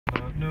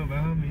know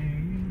about me.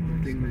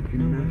 Thing that you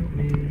know about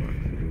me.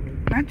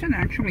 That's an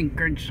actually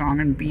good song,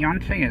 and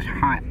Beyonce is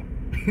hot.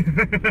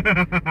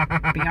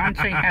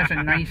 Beyonce has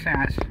a nice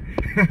ass.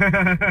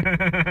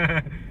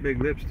 Big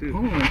lips too.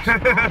 Ooh, it's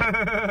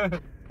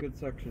good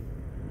suction.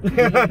 I'd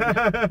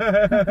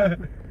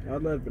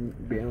let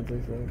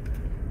Beyonce suck.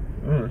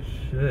 Oh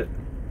shit.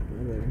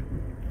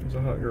 There's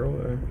a hot girl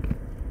there.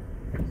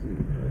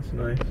 That's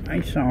nice.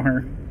 I saw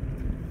her.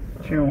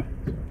 Chill.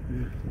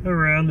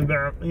 Around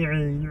about. Yeah,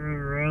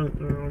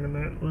 around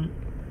that one.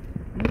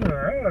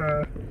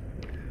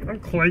 I'm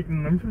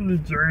Clayton. I'm from New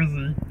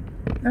Jersey.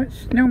 That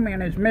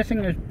snowman is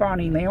missing his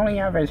body. They only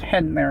have his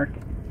head there.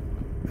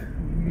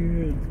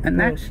 And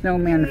that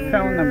snowman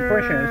fell in the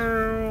bushes.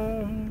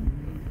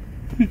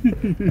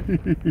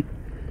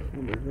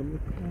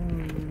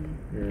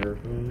 Here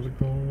comes a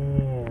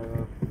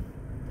car.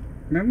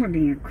 I'm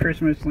looking at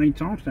Christmas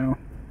lights also.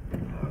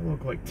 I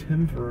look like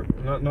Tim for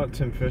not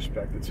Tim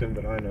Fishback, the Tim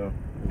that I know.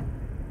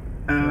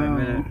 Oh. For a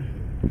minute.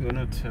 Because I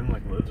know Tim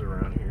like lives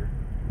around here.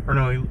 Or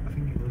no, I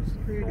think he lives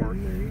north.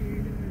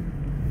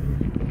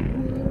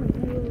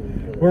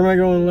 Where am I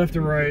going, left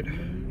or right?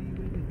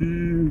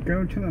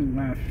 Go to the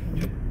left.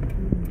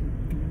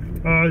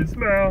 I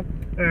smell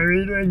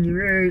everything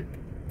you ate.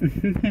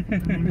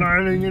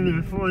 Burning in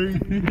your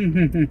sleep.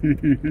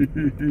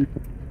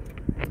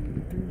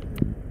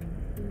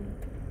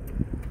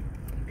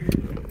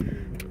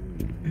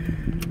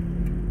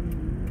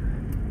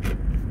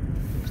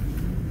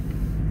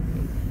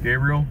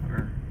 Gabriel?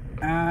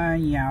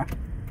 Yeah.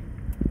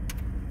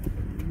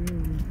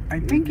 I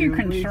think you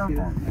can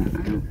circle. I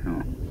don't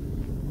know.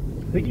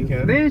 I think you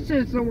can. This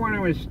is the one I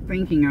was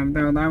thinking of,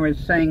 though. I was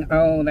saying,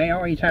 oh, they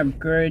always have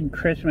good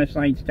Christmas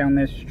lights down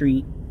this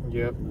street.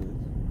 Yep.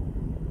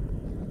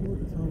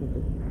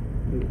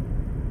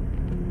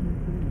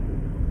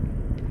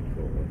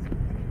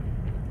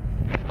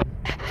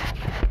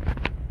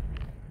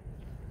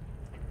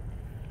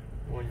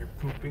 When you're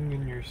pooping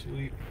in your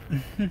sleep.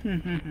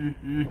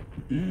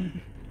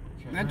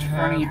 That's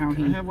funny how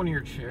Can I have one of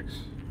your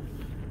chicks?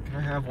 Can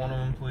I have one of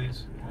them,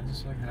 please? Can I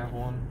just have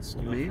one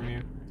steal from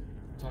you?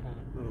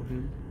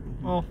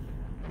 Well,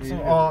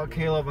 so,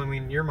 Caleb, I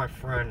mean, you're my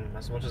friend.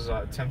 As much as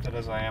tempted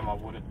as I am, I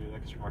wouldn't do that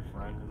because you're my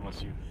friend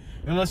unless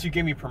you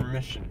give me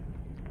permission,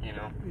 you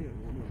know?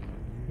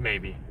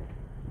 Maybe.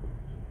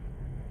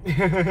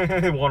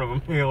 One of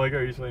them. Yeah, like,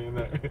 are you saying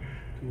that?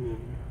 Two of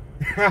them.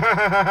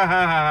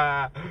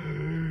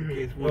 In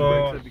case one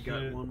breaks up, you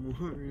got one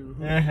more.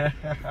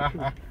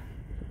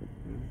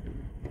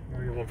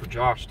 We got one for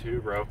Josh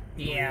too, bro.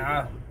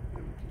 Yeah.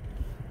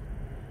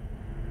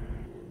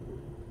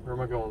 Where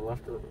am I going?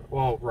 Left or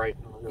well, right?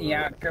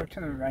 Yeah, go to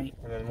the right.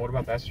 And then what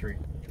about that street?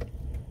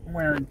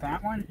 Where,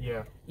 that one?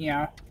 Yeah.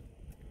 Yeah.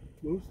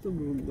 Most of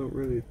them don't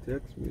really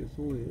text me. It's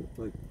only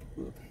like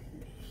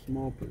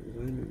small things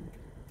I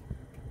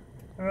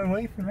know. I'm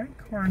waiting for that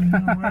car to go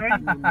away.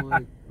 I'm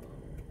like,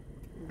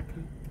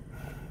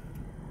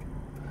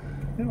 I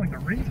feel like a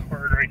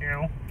retard right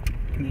now.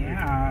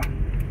 Yeah.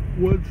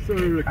 one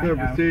started a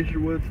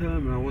conversation one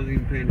time and I wasn't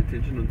even paying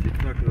attention on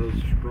TikTok because I was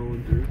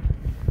scrolling through.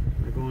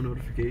 I go on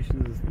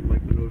notifications,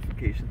 like my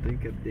notification thing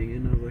kept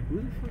dinging. I was like,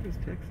 who the fuck is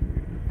texting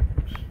me?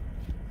 I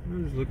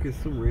just look at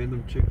some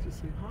random chick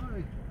just say,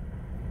 hi.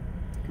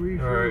 Where are you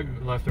from? Alright,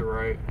 left or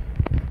right?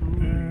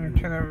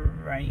 To the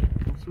right.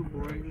 I'm so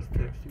bored, I'm just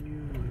texting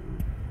you.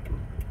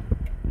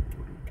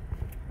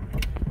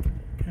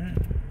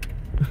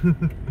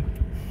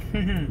 I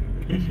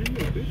sent you a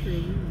picture of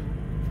you.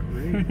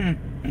 Great. How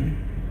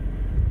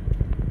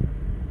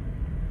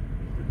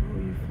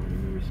you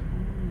finally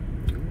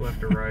responding?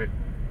 Left or right?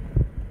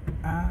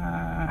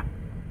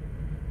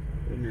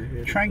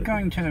 Try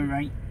going to the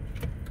right.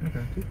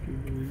 Okay.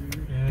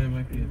 Yeah, there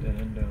might be a dead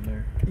end down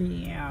there.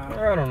 Yeah.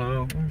 Or I don't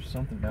know. There's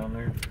something down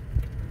there.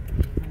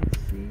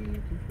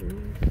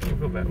 We'll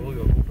go back. We'll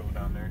go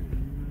down there.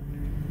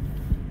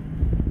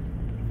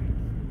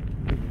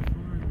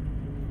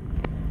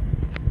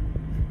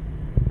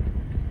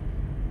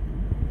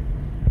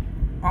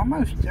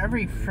 Almost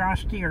every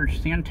Frosty or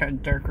Santa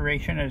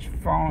decoration has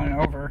fallen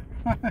over.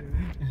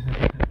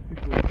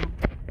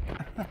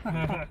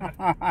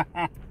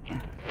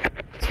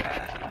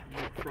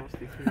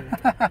 Frosty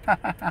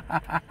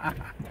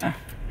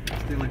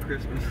stealing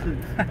Christmas.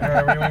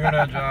 Alright, we're gonna go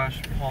down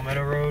Josh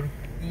Palmetto Road.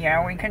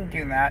 Yeah, we can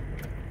do that.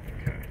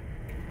 Okay.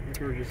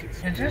 We're just Is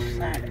exploring this all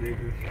that? the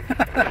neighbors.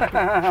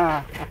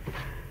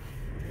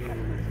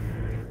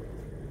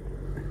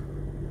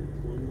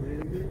 One way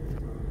to get?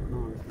 No,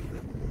 it's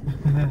not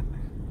that.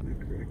 Good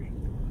correction.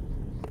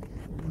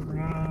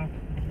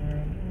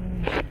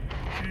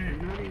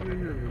 Not even a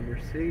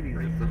Mercedes.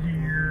 Right It's a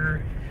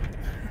here.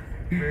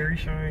 Very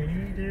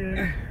shiny,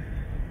 dude.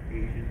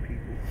 Asian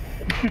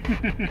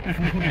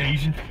people.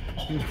 Asian.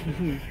 It's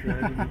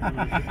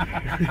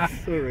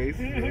so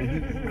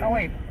racist. Oh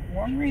wait,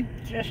 weren't we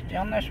just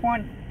down this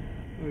one?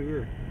 Oh, we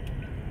were.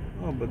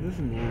 Oh, but this is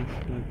nice.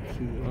 I can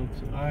see the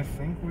outside. I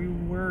think we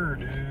were,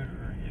 dude.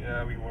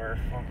 Yeah, we were.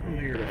 Fuck I'm me.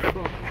 here to fuck you.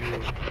 I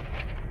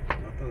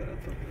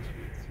thought this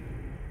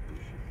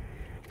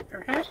was.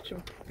 There has to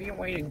be a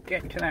way to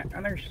get to that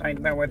other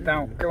side though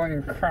without going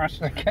across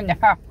the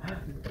canal.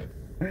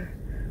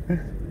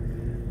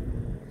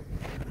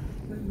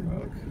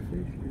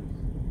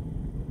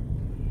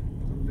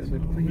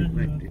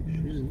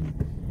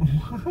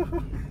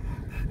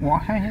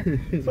 What?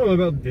 Something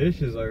about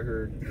dishes I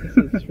heard.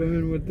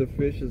 Swimming with the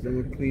fishes and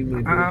would clean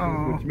my dishes,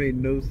 Oh. which made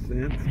no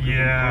sense. 'cause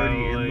Yeah, I'm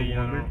already in the you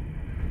water. know.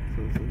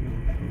 So it's like,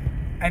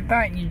 I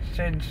thought you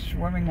said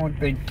swimming with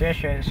the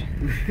dishes.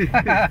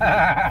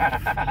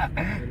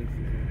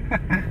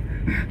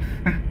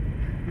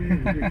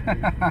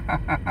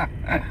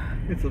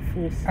 It's a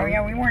full Oh circle.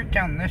 yeah, we weren't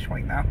down this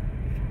way though.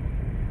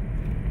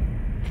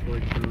 It's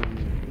like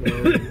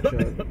large, it's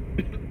like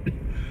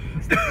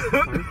a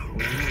circle.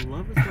 You know,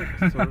 love is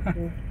like a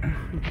circle.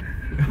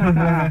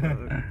 Not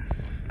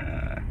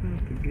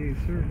the gay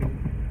circle.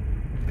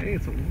 Hey,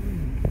 it's a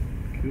line.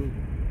 Cool.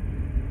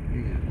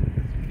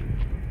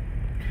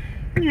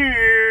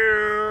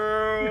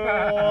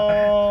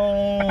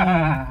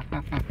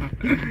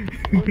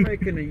 I'm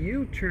making a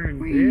U-turn,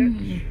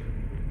 bitch.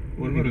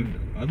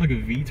 I'd like a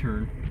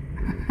V-turn.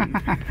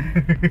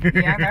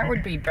 Yeah, that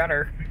would be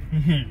better.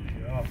 Yeah.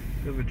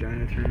 The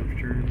vagina turn.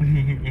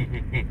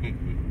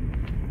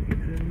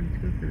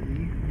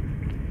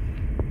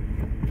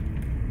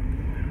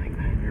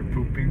 You're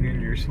pooping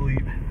in your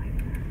sleep.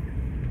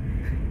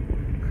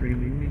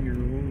 Creaming in your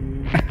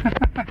room.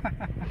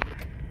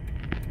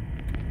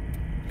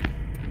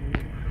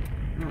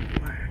 Not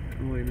black.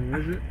 Oh wait, no,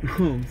 is it?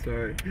 Oh, I'm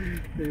sorry.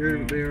 They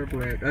are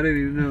black. I didn't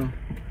even know.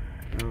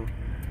 Oh,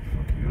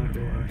 not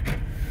black.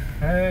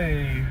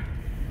 Hey.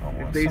 I If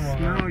want they some of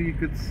smell, that. you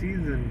could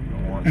season. I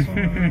want some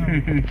of them.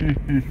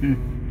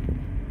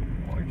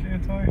 Why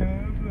can't I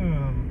have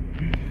them?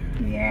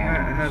 I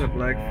Yeah. had a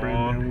black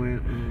friend that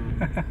went,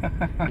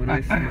 when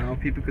I smile,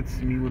 people could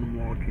see me when I'm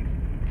walking.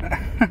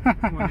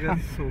 Oh my god,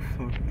 it's so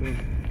fucked up.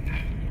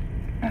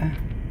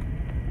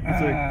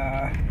 It's like,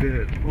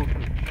 that, oh,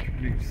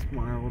 you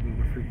smiled in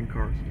the freaking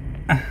cars.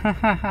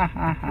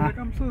 You're like,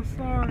 I'm so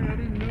sorry, I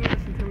didn't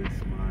notice until he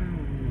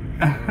smiled.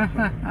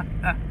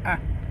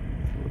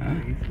 I'm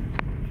like,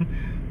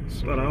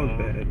 but I was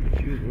bad, but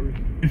she was worse.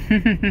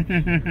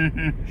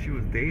 She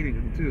was dating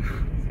him too.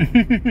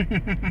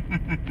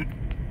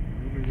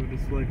 Everyone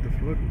just like the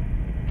foot.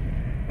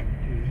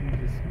 She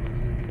just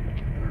smiled in the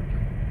dark.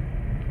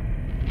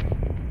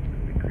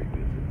 That'd be creepy,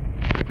 isn't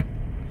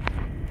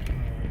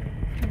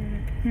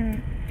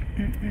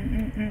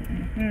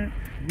it?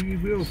 We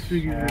will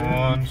figure it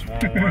out. Once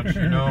won't let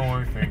you know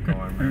I think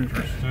I'm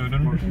interested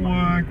in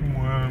black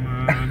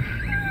women.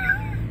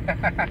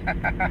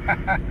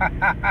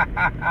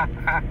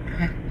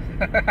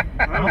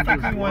 I don't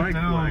think just we went like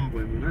down. black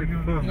women.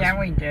 I fuck. Yeah,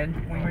 we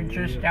did. We were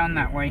just down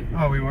that way.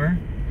 Oh, we were?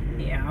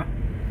 Yeah.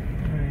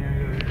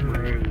 Yeah, you're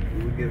right.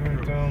 We We get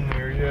went down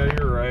there. Yeah,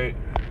 you're right.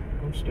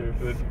 I'm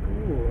stupid.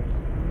 School.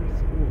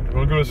 You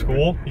wanna go to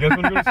school? You guys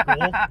wanna go to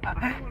school?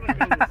 I want to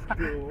go to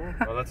school.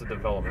 Oh, that's a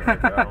development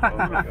right there. I don't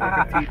know if I go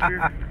Fuck a there. teacher.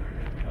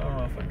 I don't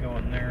know if I go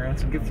in there.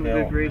 That's a Get some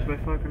good grades by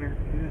fucking her.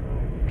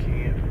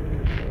 Can't.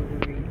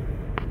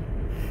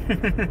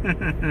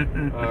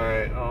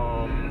 Alright,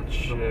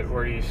 shit,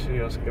 where do you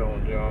see us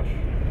going, Josh?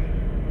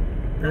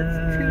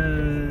 That's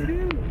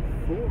two,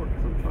 4, 'cause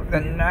I'm fucking The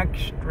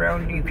next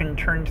road you can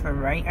turn to the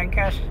right, I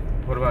guess.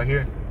 What about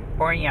here?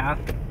 Or yeah.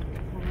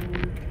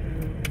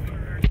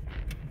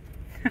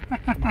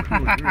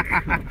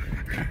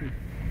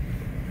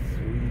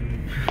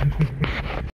 Sweet.